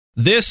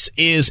This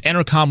is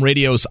Entercom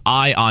Radio's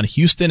Eye on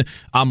Houston.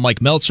 I'm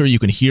Mike Meltzer. You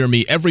can hear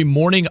me every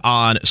morning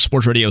on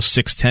Sports Radio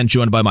 610,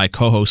 joined by my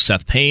co-host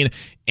Seth Payne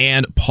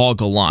and Paul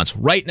Gallant.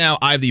 Right now,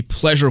 I have the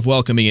pleasure of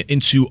welcoming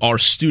into our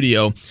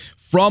studio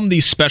from the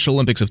Special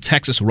Olympics of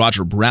Texas,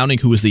 Roger Browning,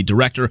 who is the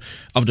Director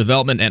of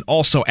Development, and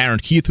also Aaron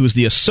Keith, who is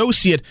the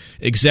Associate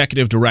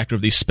Executive Director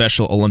of the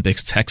Special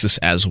Olympics Texas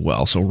as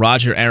well. So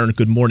Roger, Aaron,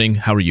 good morning.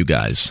 How are you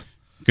guys?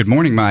 Good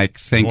morning, Mike.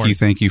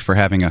 Thank you for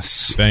having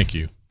us. Thank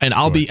you. And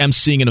I'll be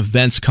emceeing an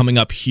event coming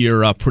up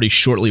here pretty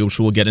shortly, which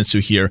we'll get into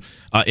here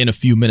in a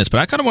few minutes. But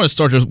I kind of want to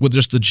start with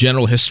just the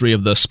general history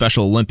of the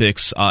Special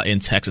Olympics in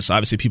Texas.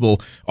 Obviously, people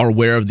are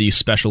aware of the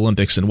Special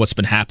Olympics and what's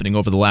been happening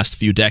over the last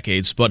few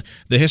decades. But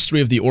the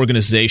history of the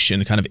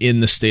organization kind of in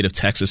the state of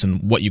Texas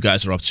and what you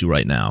guys are up to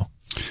right now.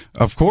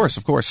 Of course.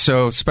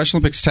 So Special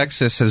Olympics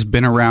Texas has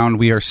been around.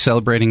 We are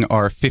celebrating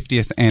our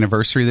 50th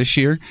anniversary this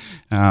year.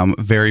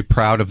 Very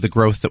proud of the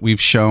growth that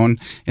we've shown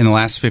in the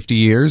last 50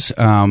 years.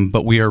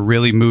 But we are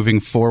really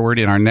moving forward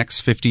in our next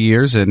 50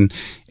 years and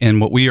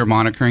what we are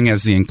monitoring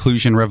as the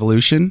Inclusion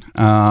Revolution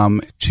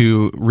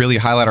to really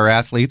highlight our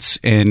athletes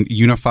and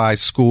unify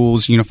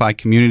schools, unify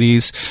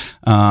communities,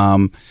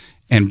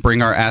 and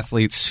bring our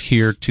athletes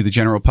here to the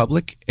general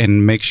public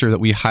and make sure that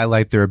we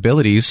highlight their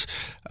abilities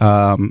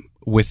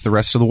with the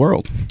rest of the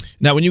world.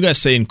 Now, when you guys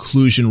say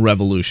Inclusion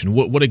Revolution,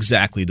 what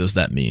exactly does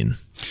that mean?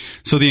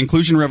 So the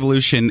Inclusion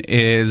Revolution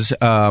is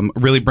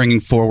really bringing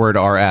forward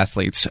our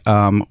athletes.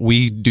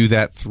 We do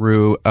that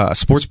through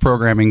sports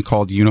programming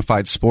called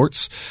Unified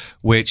Sports,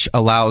 which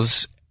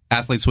allows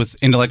athletes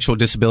with intellectual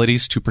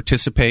disabilities to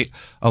participate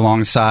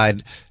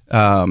alongside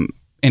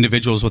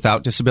individuals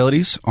without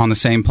disabilities on the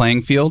same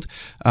playing field,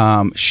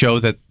 show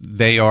that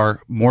they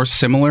are more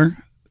similar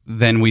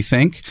than we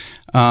think,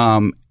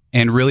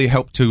 and really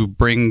help to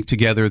bring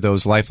together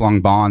those lifelong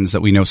bonds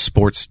that we know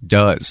sports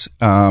does.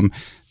 The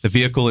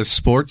vehicle is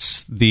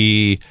sports.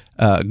 The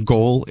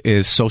goal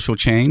is social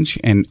change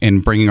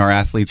and bringing our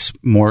athletes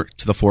more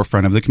to the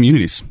forefront of the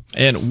communities.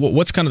 And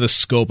what's kind of the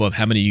scope of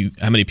how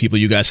many people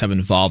you guys have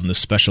involved in the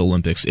Special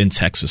Olympics in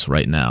Texas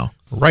right now?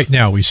 Right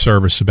now, we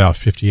service about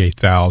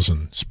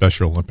 58,000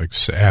 Special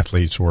Olympics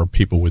athletes or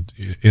people with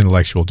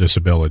intellectual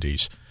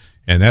disabilities,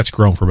 and that's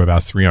grown from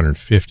about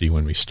 350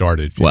 when we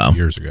started 50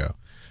 years ago.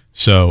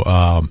 So,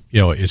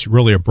 it's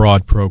really a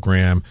broad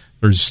program.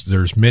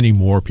 There's many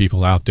more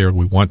people out there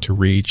we want to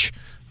reach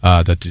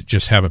that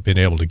just haven't been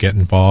able to get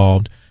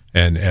involved.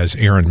 And as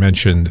Aaron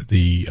mentioned,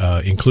 the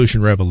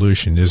Inclusion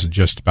Revolution isn't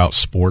just about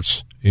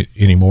sports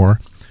anymore.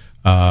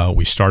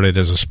 We started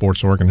as a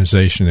sports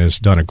organization, has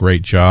done a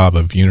great job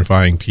of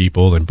unifying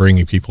people and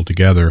bringing people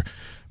together.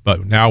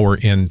 But now we're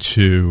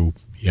into,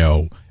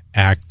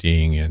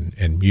 acting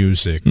and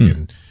music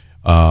and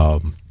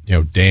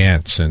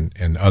dance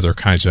and other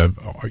kinds of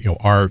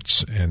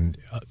arts and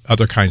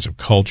other kinds of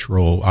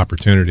cultural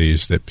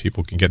opportunities that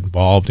people can get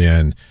involved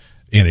in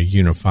a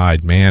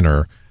unified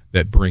manner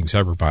that brings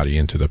everybody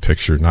into the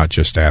picture, not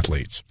just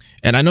athletes.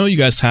 And I know you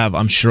guys have,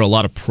 I'm sure, a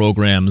lot of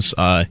programs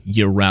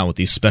year-round with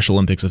these Special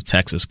Olympics of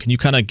Texas. Can you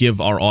kind of give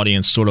our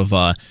audience sort of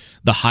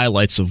the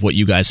highlights of what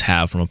you guys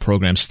have from a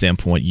program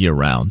standpoint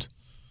year-round?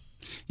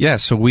 Yeah,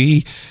 so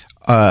we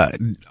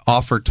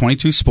offer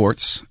 22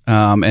 sports,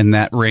 and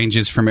that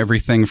ranges from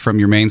everything from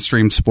your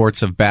mainstream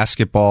sports of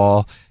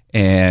basketball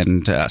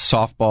and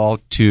softball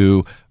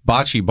to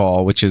bocce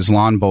ball, which is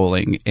lawn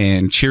bowling,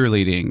 and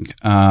cheerleading.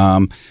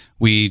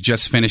 We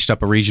just finished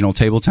up a regional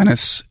table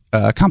tennis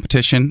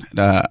competition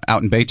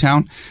out in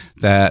Baytown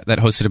that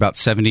hosted about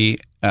 70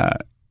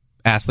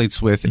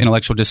 athletes with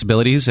intellectual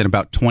disabilities and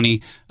about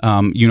 20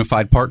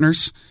 unified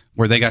partners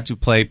where they got to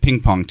play ping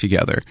pong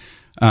together.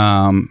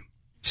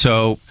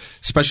 So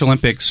Special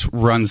Olympics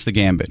runs the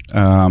gambit.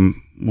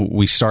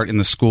 We start in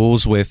the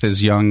schools with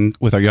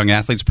our Young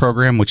Athletes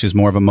program, which is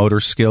more of a motor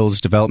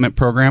skills development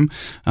program,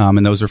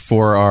 and those are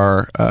for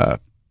our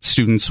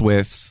students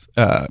with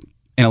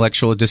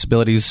intellectual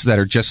disabilities that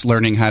are just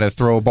learning how to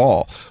throw a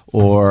ball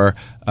or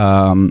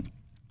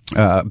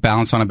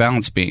balance on a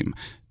balance beam,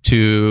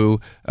 to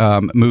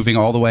moving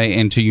all the way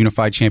into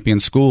Unified Champion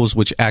Schools,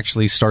 which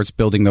actually starts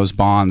building those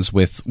bonds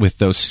with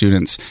those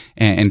students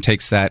and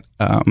takes that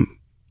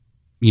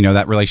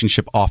that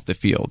relationship off the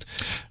field.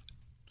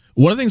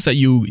 One of the things that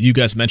you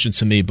guys mentioned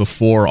to me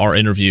before our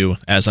interview,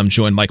 as I'm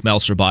joined, Mike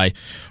Meltzer, by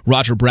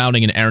Roger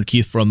Browning and Aaron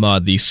Keith from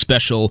the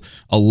Special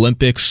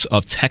Olympics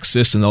of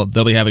Texas, and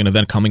they'll be having an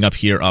event coming up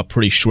here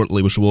pretty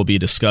shortly, which we'll be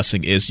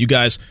discussing, is you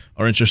guys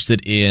are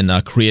interested in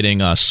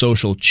creating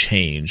social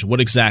change. What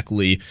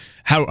exactly,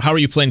 how are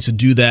you planning to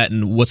do that,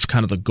 and what's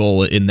kind of the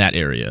goal in that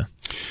area?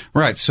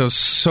 Right, so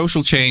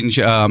social change,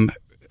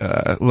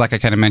 like I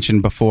kind of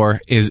mentioned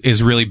before,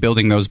 is really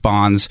building those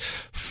bonds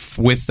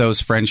with those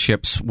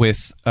friendships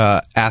with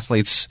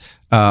athletes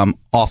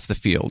off the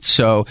field.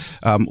 So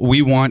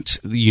we want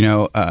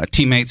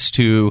teammates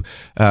to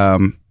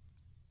go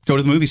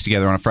to the movies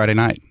together on a Friday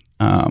night,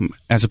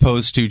 as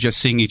opposed to just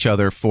seeing each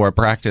other for a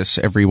practice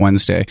every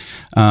Wednesday.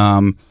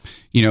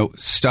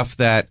 Stuff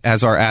that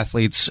as our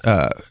athletes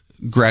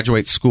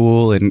graduate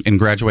school and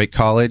graduate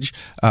college,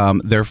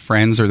 their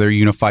friends or their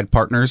unified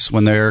partners,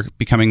 when they're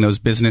becoming those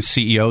business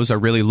CEOs, are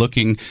really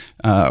looking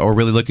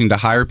to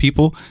hire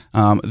people.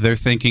 They're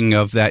thinking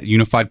of that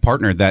unified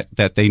partner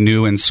that they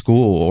knew in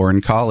school or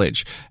in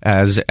college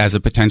as a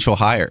potential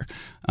hire.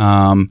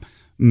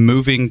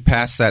 Moving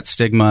past that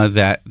stigma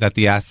that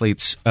the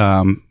athletes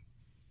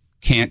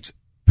can't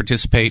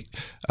participate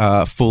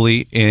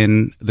fully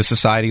in the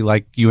society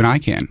like you and I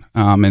can.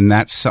 And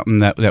that's something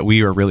that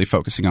we are really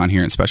focusing on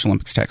here in Special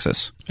Olympics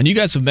Texas. And you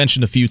guys have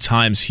mentioned a few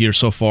times here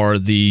so far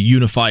the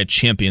Unified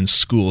Champion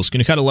Schools. Can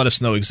you kind of let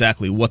us know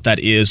exactly what that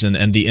is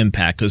and the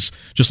impact? Because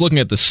just looking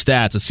at the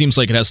stats, it seems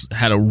like it has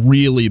had a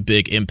really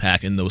big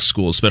impact in those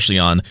schools, especially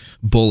on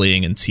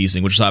bullying and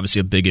teasing, which is obviously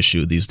a big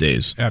issue these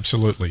days.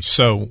 Absolutely.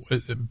 So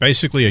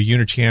basically a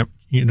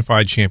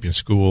Unified Champion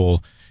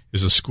School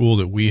is a school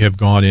that we have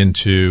gone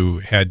into,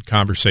 had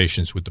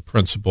conversations with the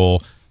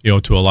principal,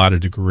 to a lot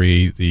of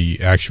degree, the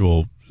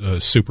actual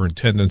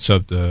superintendents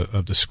of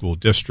the school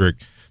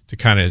district, to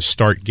kind of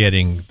start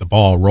getting the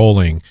ball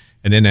rolling.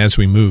 And then as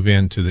we move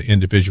into the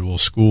individual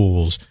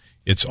schools,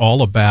 it's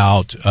all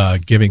about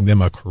giving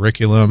them a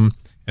curriculum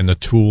and the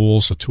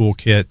tools, a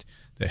toolkit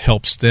that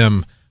helps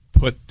them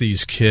put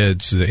these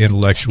kids, the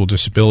intellectual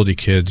disability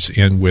kids,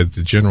 in with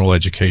the general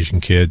education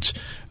kids,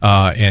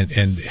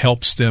 and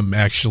helps them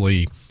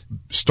actually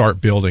start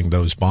building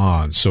those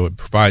bonds. So it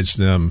provides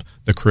them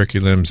the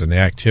curriculums and the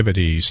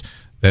activities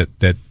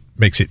that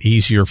makes it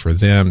easier for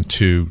them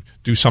to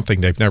do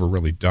something they've never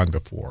really done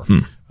before.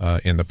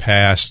 In the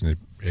past, and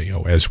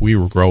as we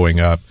were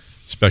growing up,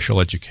 special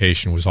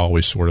education was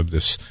always sort of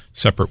this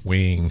separate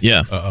wing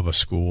of a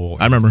school.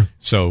 I remember.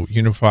 So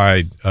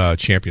Unified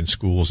Champion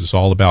Schools is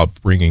all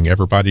about bringing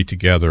everybody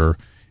together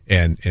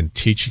and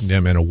teaching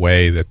them in a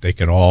way that they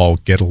can all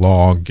get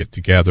along, get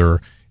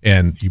together.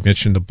 And you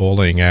mentioned the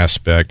bullying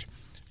aspect.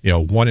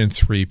 1 in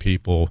 3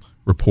 people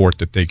report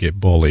that they get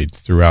bullied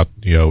throughout,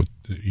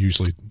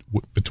 usually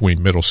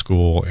between middle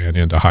school and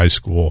into high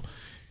school.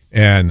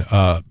 And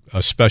a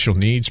special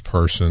needs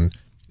person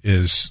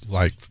is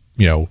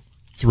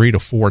 3 to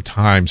 4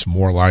 times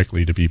more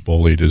likely to be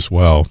bullied as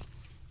well.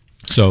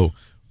 So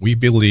we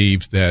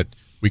believe that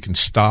we can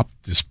stop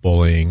this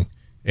bullying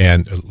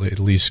and at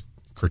least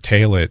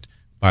curtail it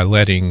by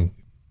letting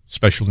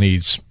special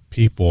needs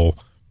people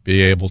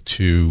be able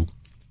to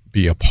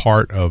be a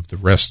part of the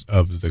rest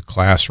of the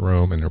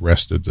classroom and the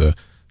rest of the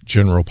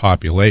general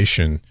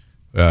population,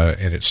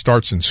 and it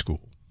starts in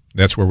school.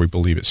 That's where we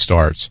believe it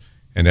starts.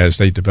 And as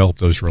they develop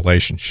those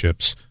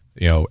relationships,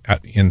 in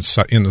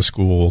the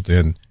school,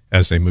 then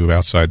as they move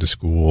outside the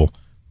school,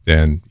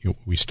 then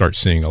we start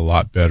seeing a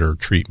lot better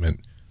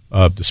treatment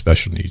of the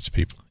special needs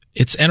people.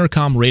 It's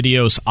Entercom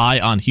Radio's Eye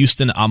on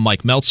Houston. I'm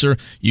Mike Meltzer.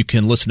 You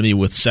can listen to me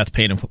with Seth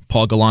Payne and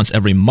Paul Gallant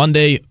every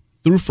Monday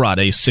through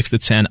Friday, 6 to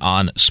 10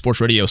 on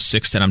Sports Radio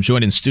 610. I'm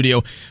joined in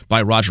studio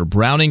by Roger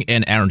Browning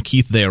and Aaron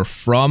Keith. They are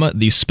from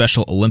the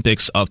Special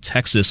Olympics of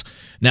Texas.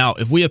 Now,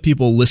 if we have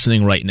people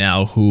listening right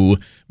now who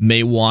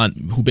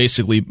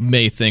basically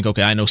may think,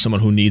 okay, I know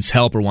someone who needs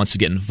help or wants to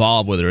get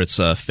involved, whether it's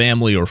a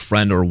family or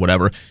friend or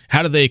whatever,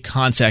 how do they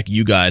contact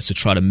you guys to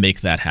try to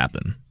make that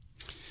happen?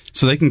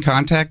 So they can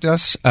contact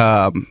us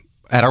at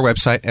our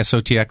website,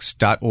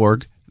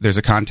 sotx.org. There's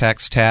a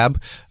contacts tab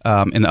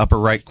in the upper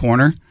right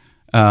corner.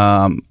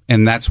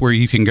 And that's where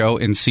you can go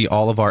and see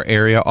all of our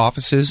area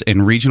offices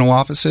and regional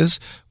offices,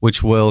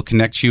 which will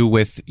connect you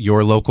with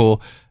your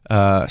local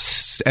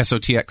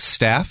SOTX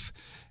staff.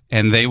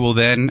 And they will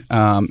then,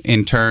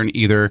 in turn,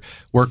 either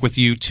work with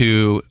you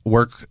to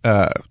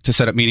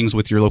set up meetings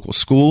with your local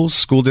schools,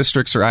 school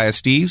districts, or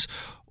ISDs,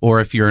 or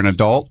if you're an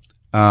adult,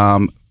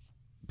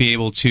 be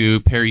able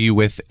to pair you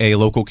with a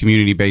local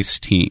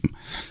community-based team.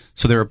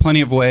 So there are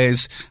plenty of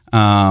ways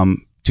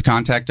to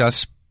contact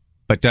us,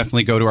 but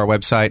definitely go to our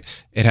website.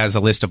 It has a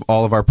list of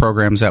all of our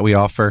programs that we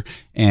offer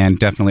and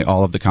definitely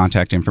all of the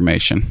contact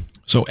information.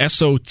 So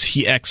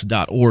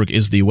SOTX.org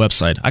is the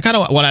website. I kind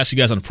of want to ask you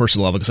guys on a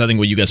personal level, because I think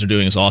what you guys are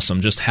doing is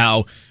awesome, just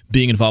how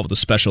being involved with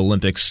the Special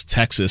Olympics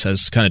Texas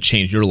has kind of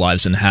changed your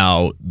lives and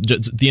how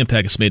the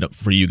impact it's made up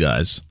for you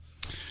guys.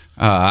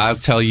 I'll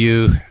tell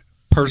you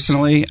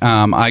personally,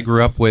 I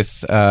grew up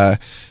with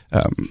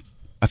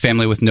a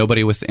family with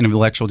nobody with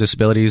intellectual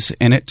disabilities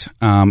in it.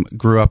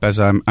 Grew up, as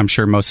I'm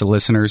sure most of the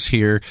listeners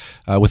here,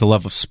 with a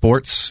love of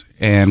sports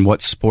and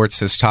what sports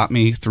has taught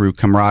me through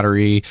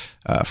camaraderie,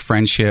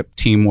 friendship,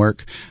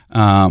 teamwork.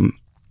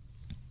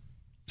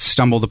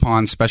 Stumbled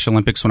upon Special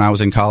Olympics when I was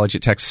in college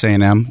at Texas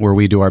A&M, where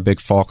we do our big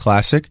fall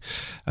classic.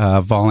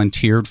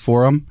 Volunteered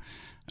for them,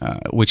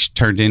 which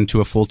turned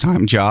into a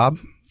full-time job.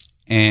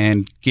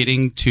 And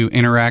getting to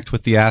interact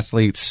with the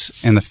athletes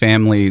and the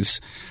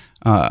families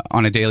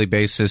on a daily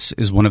basis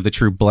is one of the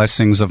true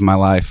blessings of my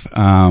life.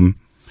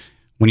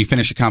 When you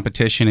finish a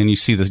competition and you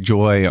see the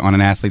joy on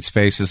an athlete's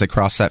face as they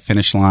cross that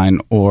finish line,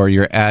 or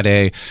you're at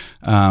a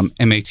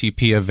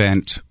MATP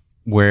event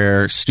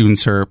where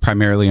students are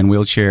primarily in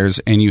wheelchairs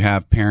and you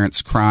have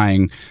parents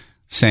crying,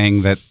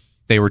 saying that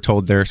they were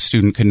told their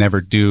student could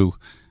never do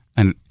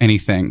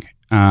anything,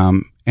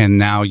 and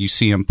now you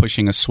see them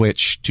pushing a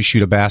switch to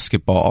shoot a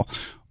basketball,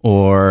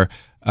 or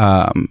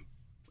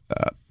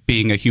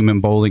being a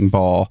human bowling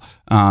ball,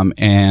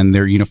 and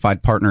their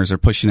unified partners are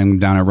pushing them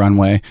down a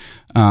runway.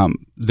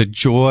 The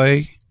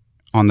joy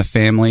on the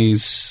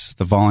families,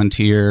 the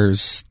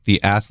volunteers,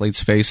 the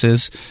athletes'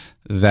 faces,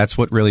 that's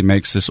what really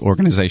makes this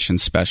organization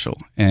special.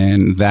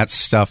 And that's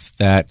stuff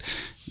that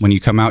when you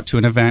come out to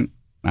an event,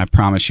 I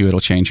promise you it'll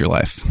change your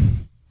life.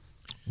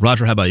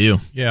 Roger, how about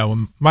you? Yeah,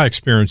 well, my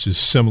experience is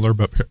similar,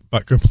 but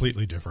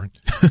completely different.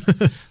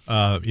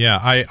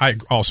 I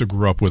also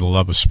grew up with a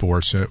love of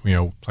sports.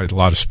 Played a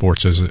lot of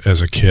sports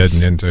as a kid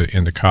and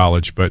into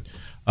college, but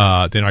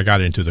then I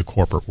got into the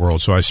corporate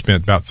world. So I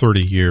spent about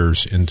 30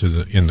 years in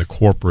the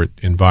corporate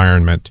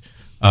environment,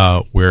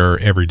 where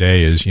every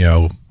day is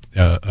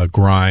a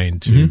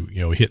grind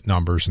to hit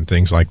numbers and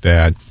things like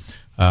that.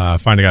 I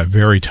finally got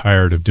very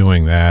tired of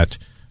doing that,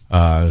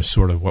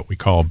 sort of what we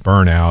call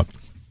burnout.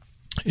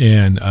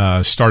 And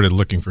started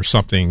looking for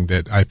something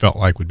that I felt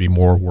like would be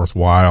more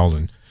worthwhile,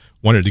 and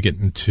wanted to get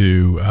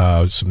into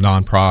some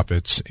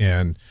nonprofits,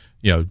 and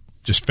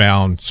just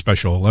found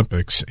Special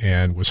Olympics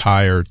and was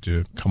hired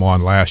to come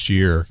on last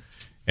year.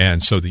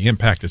 And so the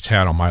impact it's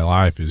had on my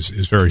life is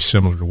very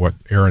similar to what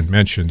Aaron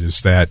mentioned,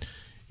 is that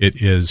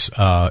it's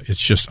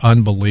just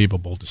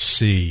unbelievable to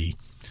see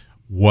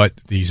what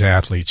these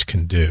athletes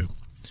can do.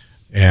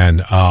 And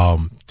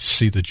to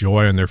see the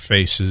joy on their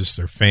faces,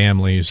 their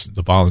families,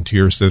 the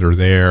volunteers that are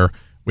there.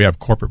 We have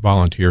corporate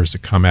volunteers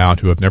that come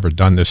out who have never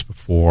done this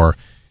before,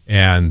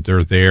 and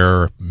they're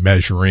there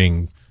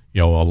measuring,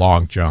 a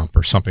long jump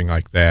or something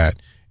like that.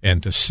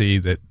 And to see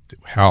that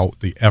how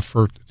the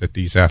effort that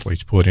these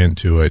athletes put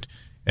into it,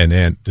 and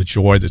then the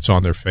joy that's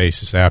on their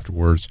faces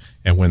afterwards,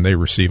 and when they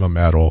receive a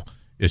medal,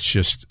 it's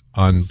just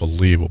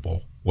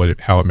unbelievable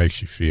how it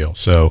makes you feel.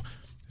 So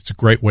it's a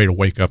great way to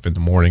wake up in the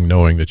morning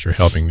knowing that you're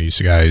helping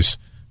these guys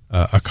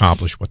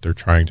accomplish what they're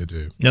trying to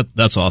do. Yep,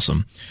 that's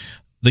awesome.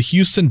 The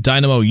Houston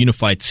Dynamo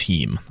Unified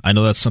Team. I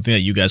know that's something that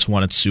you guys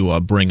wanted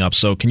to bring up.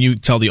 So can you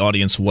tell the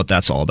audience what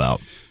that's all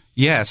about?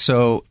 Yeah,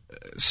 so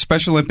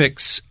Special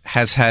Olympics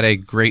has had a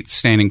great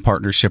standing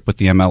partnership with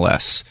the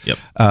MLS. Yep.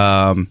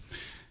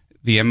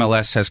 The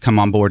MLS has come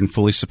on board and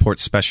fully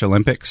supports Special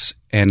Olympics.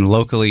 And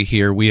locally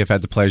here, we have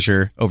had the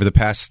pleasure over the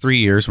past 3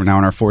 years, we're now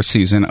in our 4th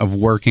season, of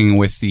working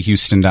with the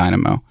Houston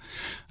Dynamo.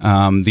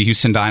 The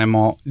Houston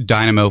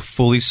Dynamo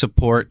fully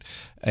support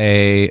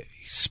a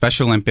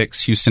Special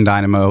Olympics Houston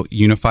Dynamo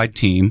unified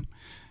team,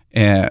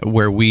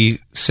 where we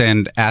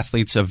send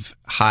athletes of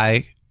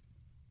high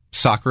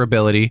soccer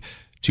ability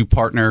to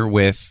partner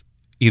with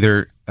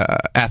either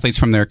athletes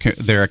from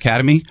their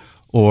academy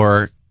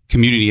or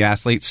community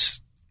athletes,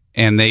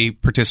 and they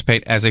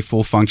participate as a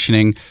full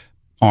functioning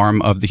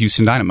arm of the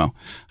Houston Dynamo.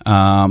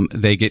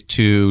 They get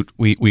to,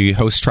 we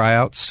host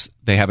tryouts.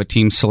 They have a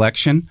team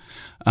selection.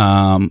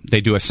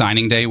 They do a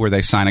signing day where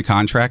they sign a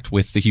contract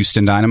with the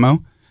Houston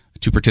Dynamo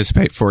to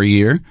participate for a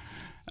year.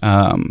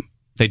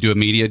 They do a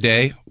media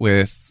day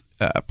with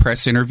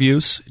press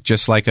interviews,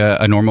 just like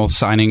a normal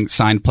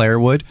signed player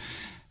would.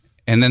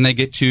 And then they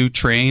get to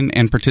train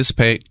and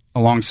participate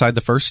alongside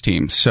the first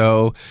team.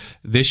 So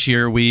this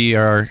year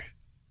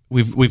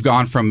we've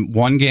gone from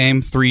 1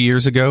 game 3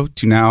 years ago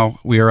to now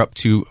we are up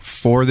to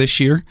 4 this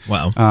year.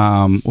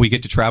 Wow. We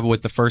get to travel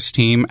with the first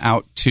team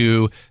out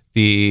to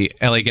the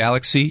LA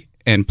Galaxy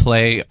and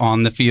play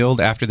on the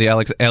field after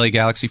the LA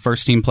Galaxy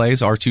first team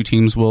plays. Our 2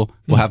 teams will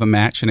have a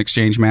match, an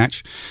exchange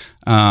match.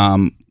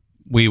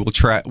 We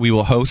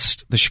will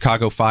host the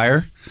Chicago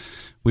Fire.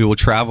 We will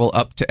travel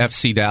up to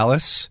FC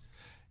Dallas,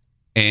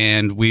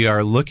 and we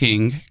are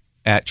looking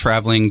at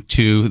traveling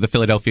to the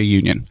Philadelphia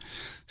Union.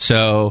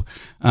 So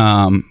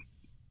our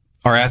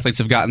athletes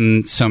have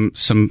gotten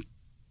some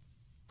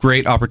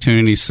great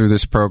opportunities through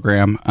this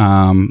program.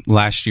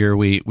 Last year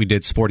we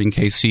did Sporting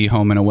KC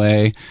home and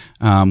away.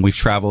 We've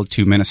traveled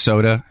to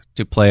Minnesota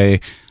to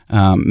play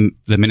the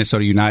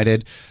Minnesota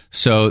United.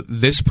 So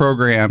this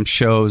program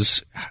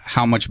shows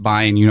how much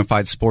buy-in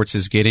Unified Sports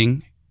is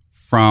getting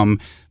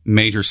from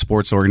major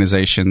sports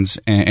organizations,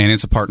 and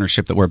it's a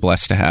partnership that we're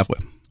blessed to have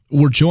with.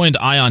 We're joined,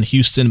 Ion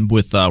Houston,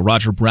 with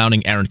Roger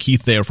Browning, Aaron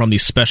Keith. They are from the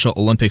Special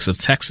Olympics of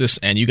Texas,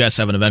 and you guys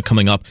have an event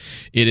coming up.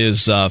 It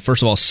is,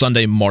 first of all,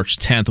 Sunday, March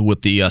 10th,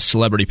 with the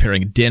celebrity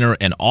pairing dinner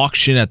and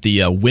auction at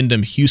the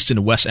Wyndham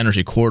Houston West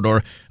Energy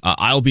Corridor.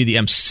 I'll be the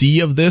MC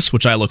of this,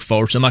 which I look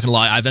forward to. I'm not going to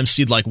lie, I've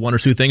MC'd like 1 or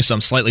 2 things, so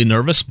I'm slightly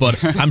nervous,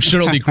 but I'm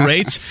sure it'll be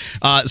great.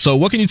 So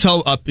what can you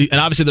tell? And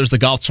obviously there's the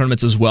golf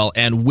tournaments as well,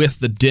 and with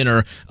the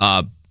dinner,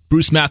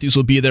 Bruce Matthews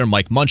will be there,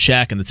 Mike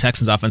Munchak, and the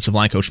Texans offensive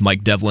line coach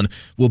Mike Devlin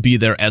will be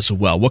there as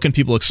well. What can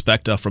people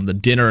expect from the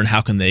dinner, and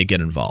how can they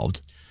get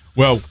involved?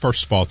 Well,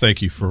 first of all,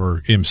 thank you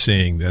for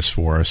emceeing this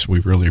for us.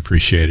 We really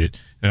appreciate it,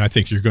 and I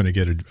think you're going to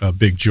get a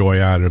big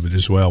joy out of it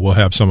as well. We'll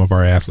have some of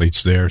our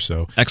athletes there,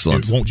 so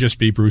excellent. It won't just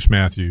be Bruce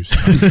Matthews.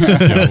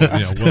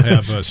 We'll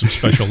have some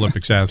Special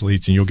Olympics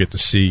athletes, and you'll get to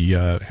see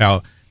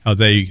how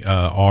they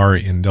are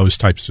in those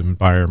types of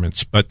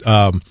environments. But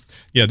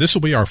this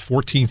will be our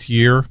 14th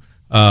year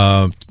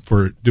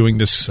for doing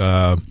this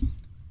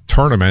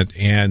tournament,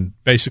 and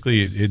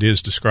basically it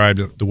is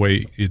described the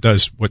way it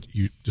does what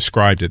you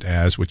described it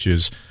as, which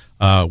is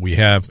we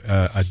have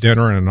a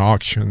dinner and an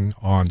auction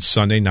on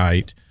Sunday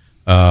night.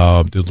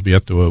 It'll be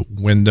at the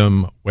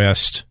Wyndham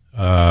West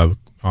on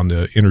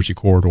the Energy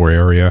Corridor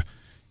area.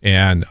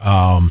 And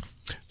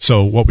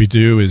so what we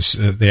do is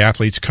the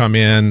athletes come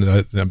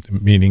in,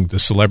 meaning the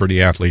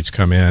celebrity athletes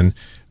come in.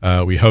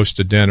 We host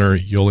a dinner,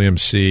 you'll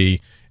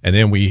MC, and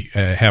then we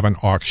have an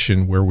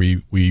auction where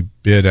we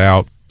bid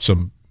out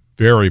some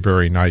very,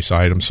 very nice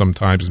items.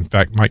 Sometimes, in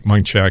fact, Mike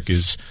Munchak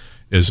is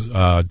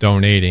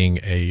donating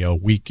a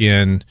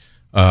weekend,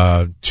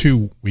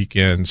 2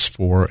 weekends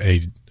for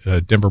a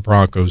Denver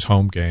Broncos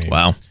home game.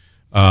 Wow.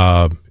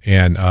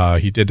 And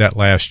he did that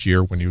last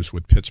year when he was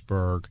with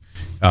Pittsburgh.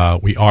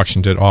 We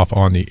auctioned it off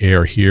on the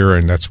air here,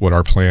 and that's what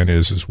our plan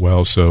is as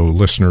well. So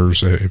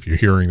listeners, if you're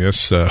hearing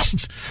this,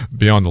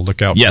 be on the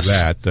lookout for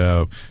that.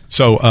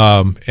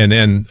 And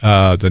then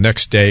the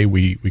next day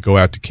we go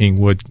out to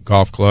Kingwood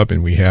Golf Club,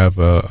 and we have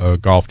a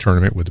golf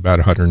tournament with about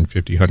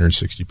 150,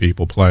 160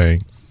 people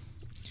playing.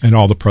 And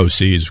all the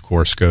proceeds, of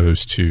course,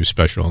 goes to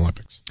Special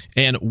Olympics.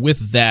 And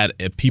with that,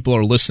 if people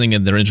are listening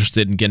and they're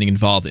interested in getting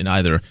involved in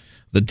either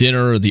the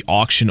dinner, the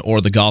auction,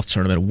 or the golf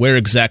tournament, where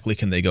exactly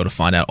can they go to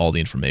find out all the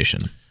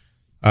information?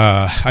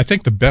 I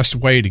think the best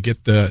way to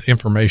get the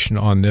information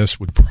on this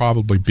would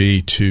probably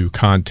be to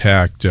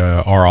contact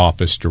our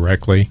office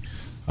directly.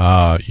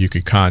 You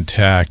could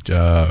contact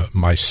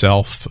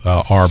myself,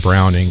 R.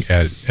 Browning,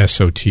 at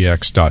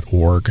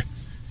sotx.org,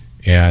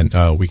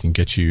 and we can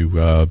get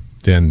you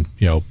then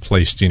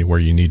placed anywhere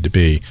you need to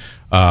be.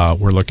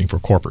 We're looking for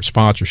corporate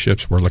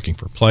sponsorships. We're looking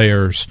for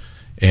players.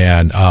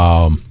 And,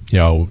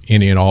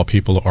 any and all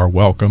people are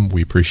welcome.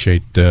 We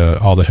appreciate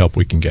all the help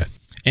we can get.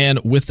 And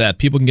with that,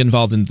 people can get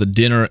involved in the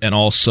dinner and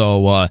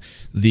also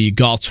the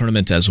golf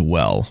tournament as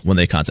well when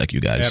they contact you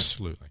guys.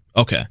 Absolutely.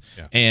 Okay.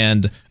 Yeah.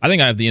 And I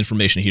think I have the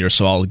information here,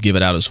 so I'll give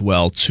it out as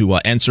well. To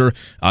enter,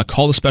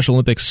 call the Special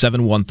Olympics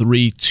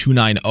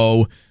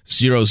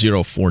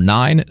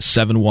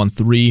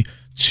 713-290-0049,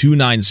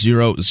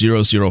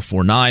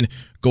 713-290-0049.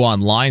 Go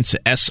online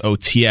to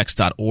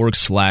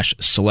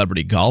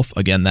sotx.org/celebritygolf.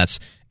 Again,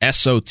 that's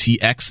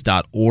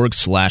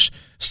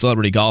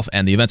sotx.org/celebritygolf.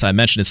 And the event I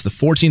mentioned, it's the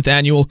 14th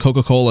annual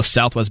Coca-Cola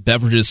Southwest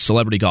Beverages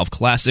Celebrity Golf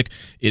Classic.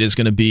 It is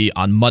going to be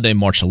on Monday,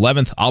 March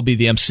 11th. I'll be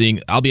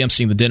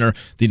emceeing the dinner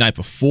the night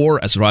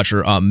before, as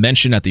Roger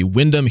mentioned, at the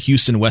Wyndham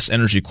Houston West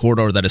Energy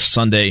Corridor. That is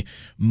Sunday,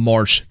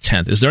 March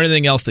 10th. Is there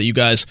anything else that you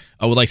guys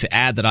would like to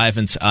add that I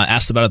haven't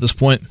asked about at this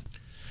point?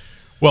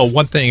 Well,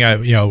 one thing,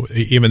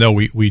 even though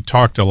we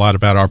talked a lot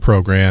about our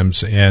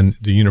programs and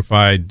the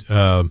unified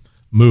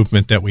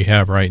movement that we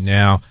have right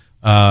now,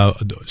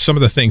 some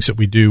of the things that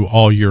we do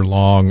all year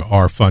long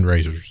are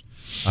fundraisers.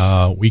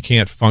 We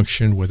can't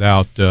function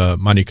without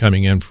money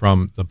coming in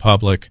from the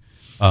public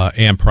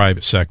and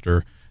private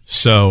sector.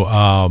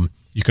 So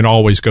you can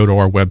always go to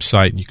our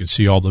website and you can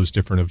see all those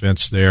different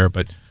events there.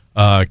 But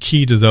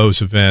key to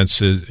those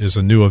events is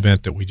a new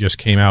event that we just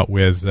came out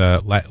with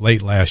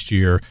late last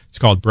year. It's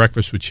called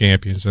Breakfast with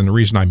Champions. And the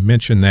reason I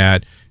mention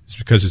that is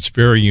because it's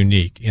very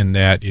unique in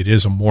that it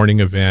is a morning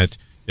event.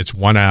 It's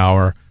 1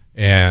 hour,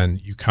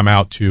 and you come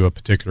out to a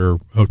particular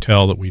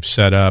hotel that we've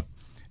set up,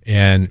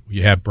 and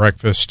you have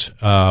breakfast,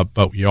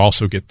 but you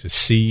also get to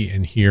see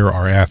and hear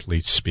our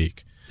athletes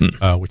speak,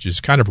 which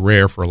is kind of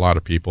rare for a lot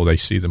of people. They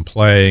see them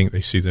playing,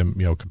 they see them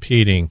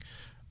competing,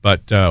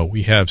 but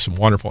we have some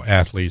wonderful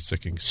athletes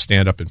that can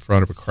stand up in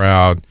front of a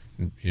crowd,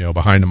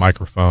 behind a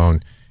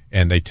microphone,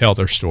 and they tell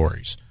their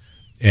stories.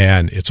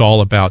 And it's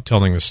all about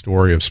telling the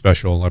story of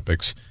Special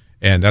Olympics,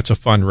 and that's a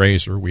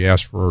fundraiser. We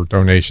ask for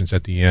donations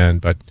at the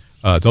end, but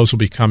those will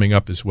be coming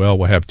up as well.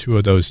 We'll have 2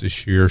 of those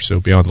this year, so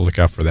be on the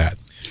lookout for that.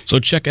 So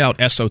check out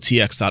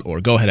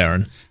sotx.org. Go ahead,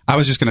 Aaron. I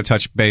was just going to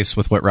touch base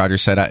with what Roger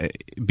said.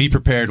 Be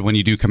prepared when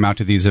you do come out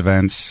to these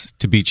events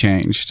to be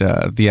changed.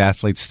 The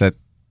athletes that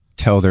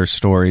tell their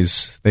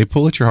stories, they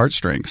pull at your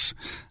heartstrings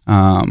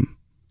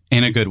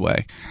in a good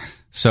way.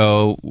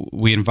 So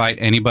we invite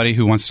anybody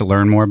who wants to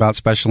learn more about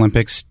Special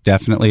Olympics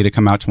definitely to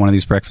come out to one of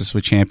these Breakfast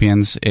with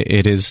Champions.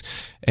 It is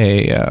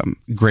a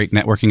great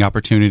networking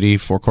opportunity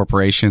for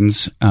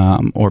corporations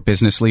or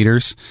business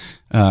leaders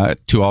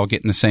to all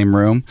get in the same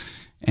room.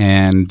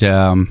 And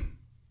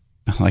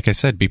like I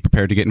said, be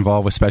prepared to get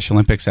involved with Special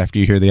Olympics after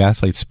you hear the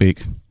athletes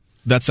speak.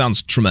 That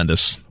sounds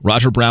tremendous.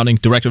 Roger Browning,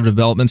 Director of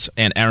Development,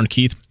 and Aaron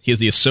Keith. He is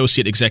the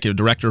Associate Executive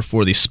Director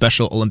for the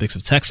Special Olympics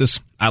of Texas.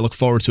 I look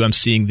forward to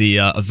emceeing the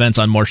event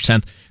on March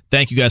 10th.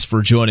 Thank you guys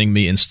for joining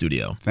me in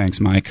studio. Thanks,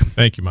 Mike.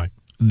 Thank you, Mike.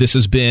 This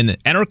has been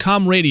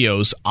Entercom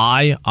Radio's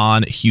Eye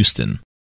on Houston.